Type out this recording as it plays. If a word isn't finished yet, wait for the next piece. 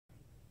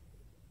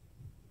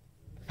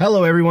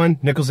Hello everyone,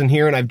 Nicholson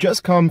here, and I've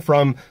just come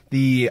from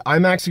the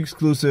IMAX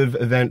exclusive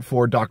event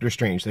for Doctor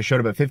Strange. They showed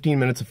about 15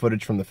 minutes of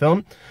footage from the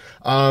film.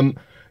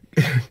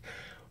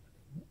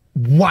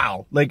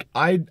 Wow,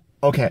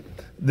 okay,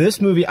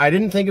 this movie, I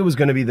didn't think it was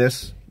going to be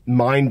this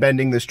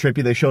mind-bending, this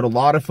trippy. They showed a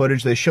lot of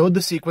footage. They showed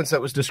the sequence that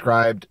was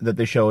described, that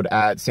they showed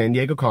at San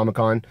Diego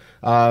Comic-Con,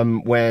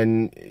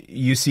 when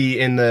you see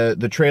in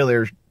the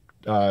trailer,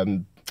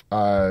 the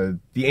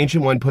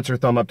Ancient One puts her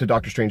thumb up to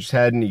Doctor Strange's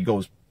head, and he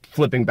goes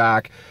flipping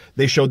back.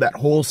 They showed that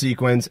whole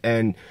sequence,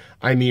 and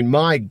I mean,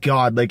 my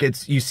God, like,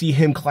 you see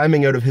him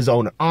climbing out of his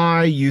own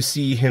eye. You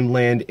see him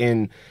land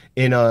in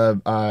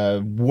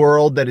a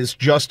world that is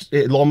just,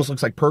 it almost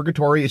looks like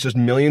purgatory. It's just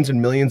millions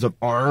and millions of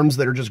arms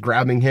that are just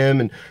grabbing him,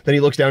 and then he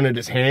looks down at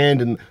his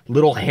hand, and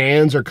little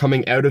hands are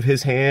coming out of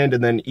his hand,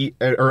 and then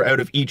or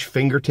out of each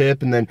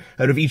fingertip, and then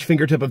out of each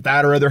fingertip of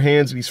that are other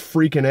hands, and he's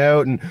freaking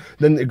out. And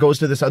then it goes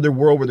to this other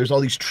world where there's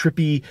all these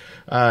trippy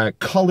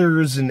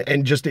colors,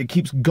 and just it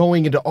keeps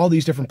going into all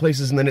these different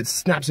places, and then it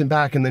snaps him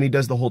back, and then he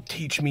does the whole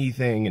teach me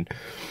thing. And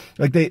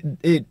like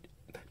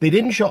they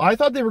didn't show, I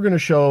thought they were going to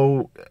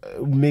show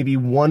maybe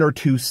one or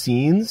two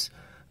scenes,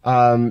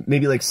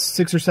 maybe like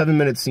 6 or 7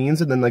 minute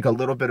scenes, and then like a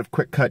little bit of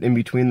quick cut in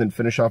between, then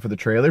finish off with the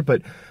trailer.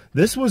 But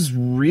this was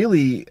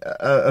really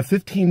a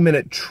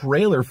 15-minute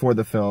trailer for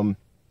the film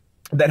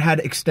that had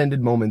extended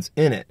moments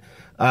in it.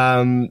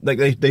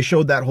 Like they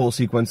showed that whole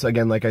sequence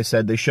again. Like I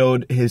said, they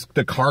showed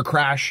the car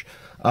crash,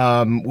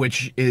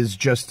 which is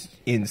just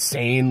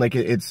insane. Like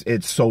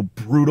it's so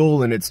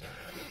brutal, and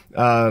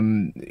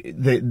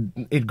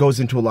it goes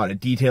into a lot of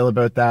detail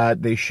about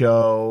that. They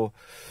show,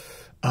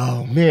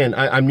 oh man,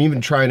 I'm even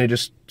trying to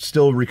just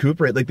still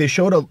recuperate. Like they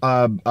showed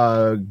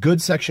a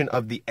good section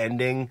of the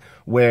ending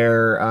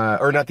where,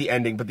 or not the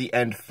ending, but the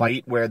end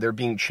fight where they're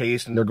being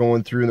chased and they're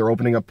going through and they're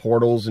opening up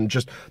portals, and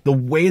just the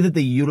way that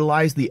they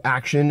utilize the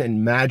action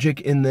and magic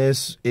in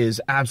this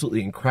is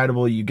absolutely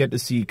incredible. You get to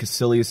see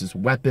Caecilius's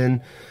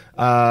weapon,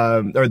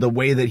 or the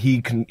way that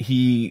he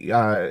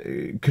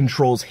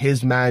controls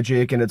his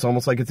magic, and it's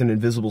almost like it's an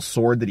invisible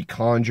sword that he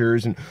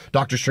conjures, and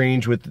Doctor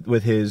Strange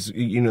with his,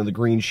 the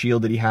green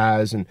shield that he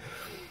has.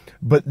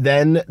 But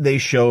then they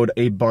showed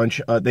a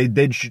bunch, they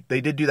did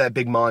do that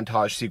big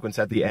montage sequence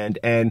at the end,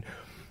 and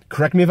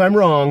correct me if I'm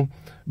wrong,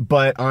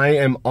 but I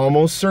am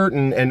almost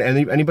certain, and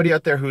anybody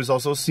out there who's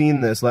also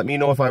seen this, let me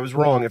know if I was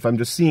wrong, if I'm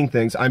just seeing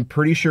things. I'm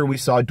pretty sure we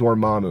saw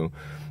Dormammu.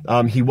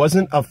 He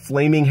wasn't a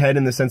flaming head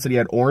in the sense that he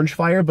had orange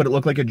fire, but it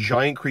looked like a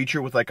giant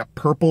creature with like a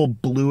purple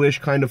bluish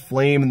kind of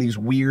flame and these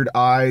weird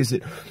eyes.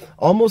 It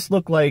almost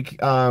looked like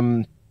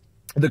the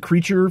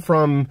creature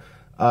from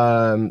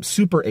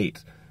Super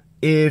 8.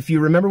 If you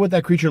remember what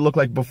that creature looked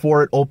like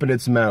before it opened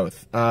its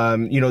mouth,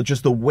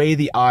 just the way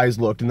the eyes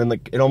looked, and then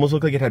like it almost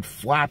looked like it had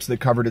flaps that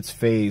covered its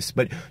face,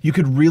 but you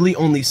could really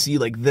only see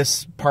like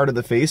this part of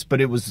the face,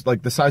 but it was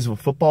like the size of a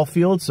football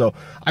field. So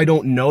I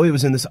don't know, it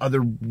was in this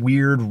other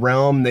weird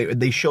realm.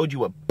 They showed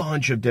you a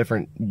bunch of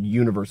different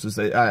universes.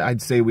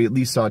 I'd say we at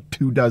least saw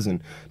 24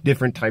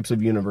 different types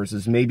of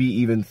universes, maybe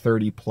even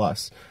 30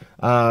 plus.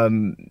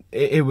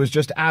 It was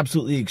just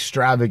absolutely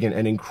extravagant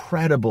and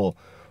incredible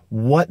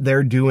what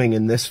they're doing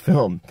in this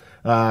film,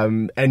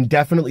 and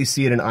definitely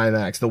see it in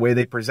IMAX. The way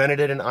they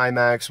presented it in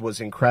IMAX was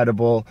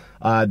incredible.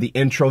 The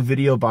intro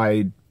video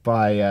by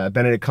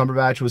Benedict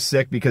Cumberbatch was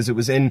sick because it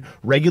was in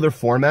regular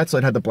format, so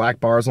it had the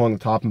black bars along the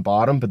top and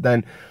bottom, but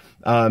then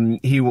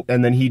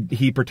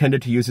he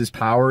pretended to use his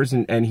powers,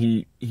 and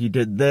he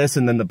did this,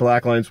 and then the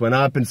black lines went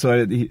up, and so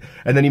and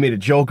then he made a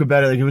joke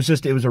about it. Like,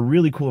 it was a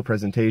really cool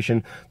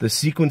presentation. The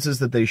sequences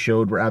that they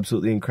showed were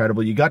absolutely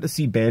incredible. You got to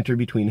see banter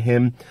between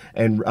him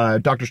and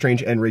Doctor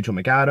Strange and Rachel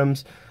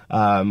McAdams,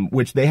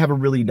 which they have a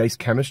really nice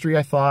chemistry,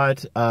 I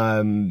thought.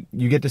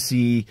 You get to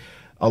see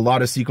a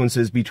lot of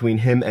sequences between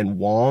him and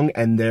Wong,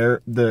 and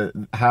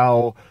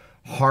how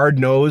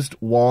hard-nosed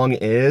Wong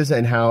is,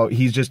 and how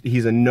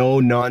he's a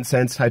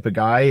no-nonsense type of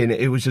guy, and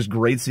it was just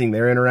great seeing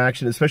their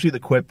interaction, especially the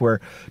quip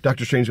where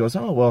Doctor Strange goes,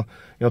 oh, well,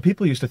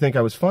 people used to think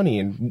I was funny,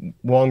 and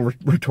Wong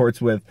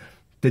retorts with,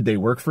 did they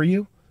work for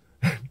you?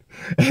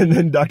 And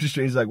then Doctor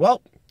Strange's like,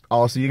 well,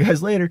 I'll see you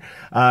guys later.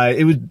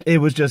 It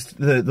was just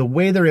the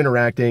way they're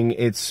interacting.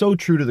 It's so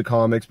true to the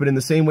comics, but in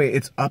the same way,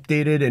 it's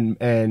updated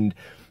and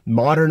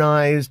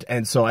modernized,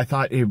 and so I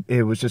thought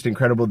it was just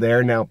incredible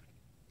there. Now,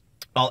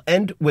 I'll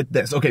end with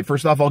this. Okay,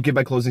 first off, I'll give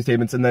my closing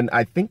statements, and then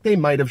I think they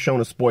might have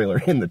shown a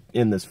spoiler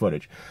in this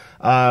footage.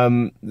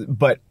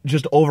 But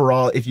just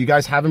overall, if you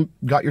guys haven't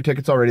got your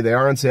tickets already, they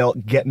are on sale.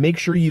 Make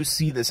sure you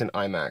see this in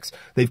IMAX.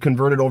 They've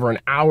converted over an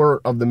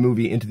hour of the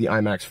movie into the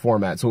IMAX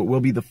format, so it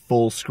will be the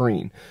full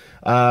screen.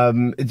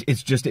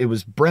 It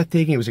was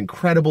breathtaking. It was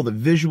incredible. The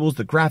visuals,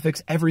 the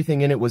graphics,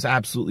 everything in it was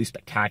absolutely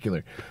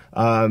spectacular.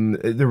 I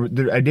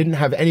didn't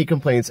have any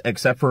complaints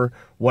except for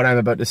what I'm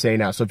about to say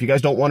now. So if you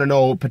guys don't want to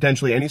know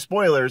potentially any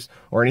spoilers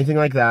or anything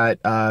like that,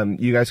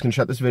 you guys can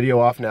shut this video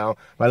off now.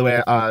 By the way,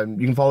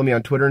 you can follow me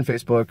on Twitter and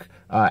Facebook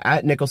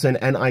at Nicholson,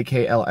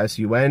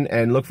 Niklsun,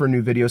 and look for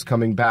new videos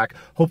coming back,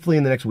 hopefully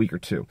in the next week or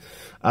two.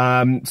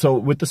 So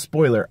with the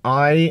spoiler,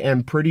 I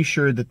am pretty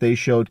sure that they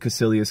showed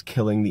Caecilius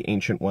killing the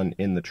Ancient One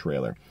in the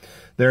trailer.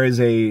 There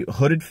is a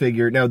hooded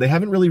figure. Now, they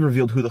haven't really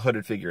revealed who the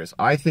hooded figure is.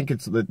 I think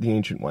it's the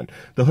Ancient One.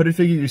 The hooded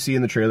figure you see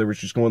in the trailer,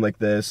 which is going like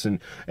this, and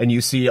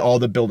you see all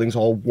the buildings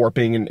all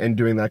warping and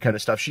doing that kind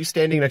of stuff. She's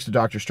standing next to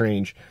Doctor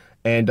Strange,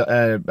 and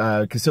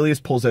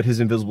Caecilius pulls out his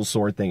invisible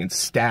sword thing and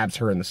stabs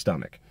her in the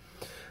stomach.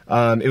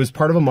 It was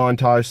part of a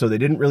montage, so they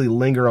didn't really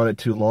linger on it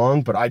too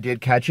long, but I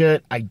did catch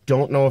it. I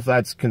don't know if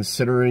that's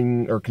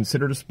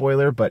considered a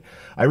spoiler, but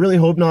I really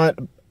hope not.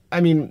 I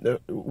mean,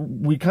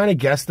 we kind of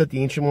guessed that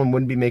the Ancient One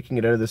wouldn't be making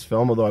it out of this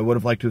film, although I would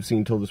have liked to have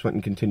seen Tilda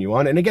Swinton continue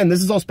on. And again,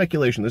 this is all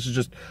speculation. This is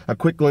just a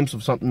quick glimpse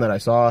of something that I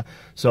saw,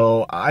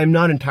 so I'm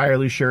not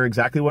entirely sure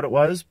exactly what it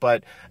was,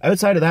 but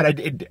outside of that,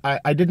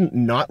 I didn't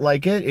not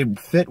like it. It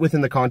fit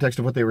within the context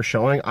of what they were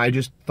showing. I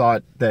just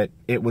thought that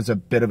it was a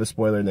bit of a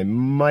spoiler, and they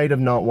might have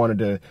not wanted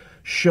to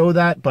show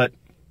that, but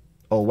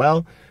oh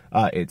well.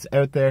 It's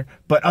out there.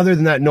 But other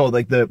than that, no,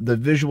 like the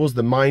visuals,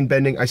 the mind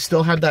bending, I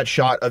still have that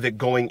shot of it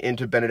going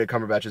into Benedict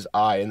Cumberbatch's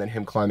eye and then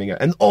him climbing out.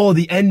 And oh,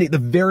 the ending, the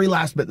very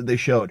last bit that they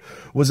showed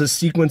was a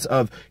sequence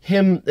of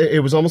him.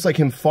 It was almost like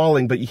him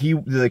falling, but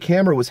the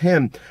camera was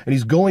him, and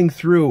he's going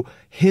through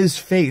his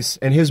face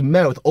and his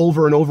mouth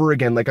over and over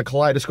again, like a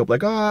kaleidoscope,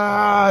 like,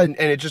 and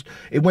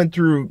it went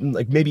through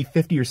like maybe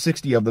 50 or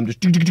 60 of them. Just,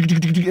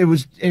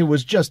 it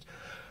was just,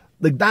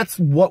 like, that's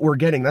what we're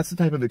getting. That's the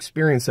type of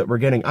experience that we're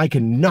getting. I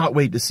cannot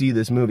wait to see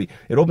this movie.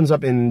 It opens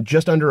up in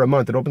just under a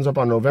month. It opens up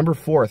on November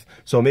 4th.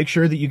 So make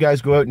sure that you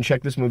guys go out and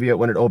check this movie out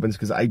when it opens,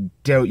 because I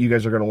doubt you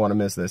guys are going to want to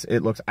miss this. It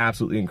looks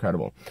absolutely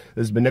incredible.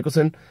 This has been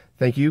Nicholson.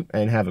 Thank you,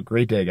 and have a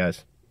great day,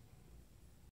 guys.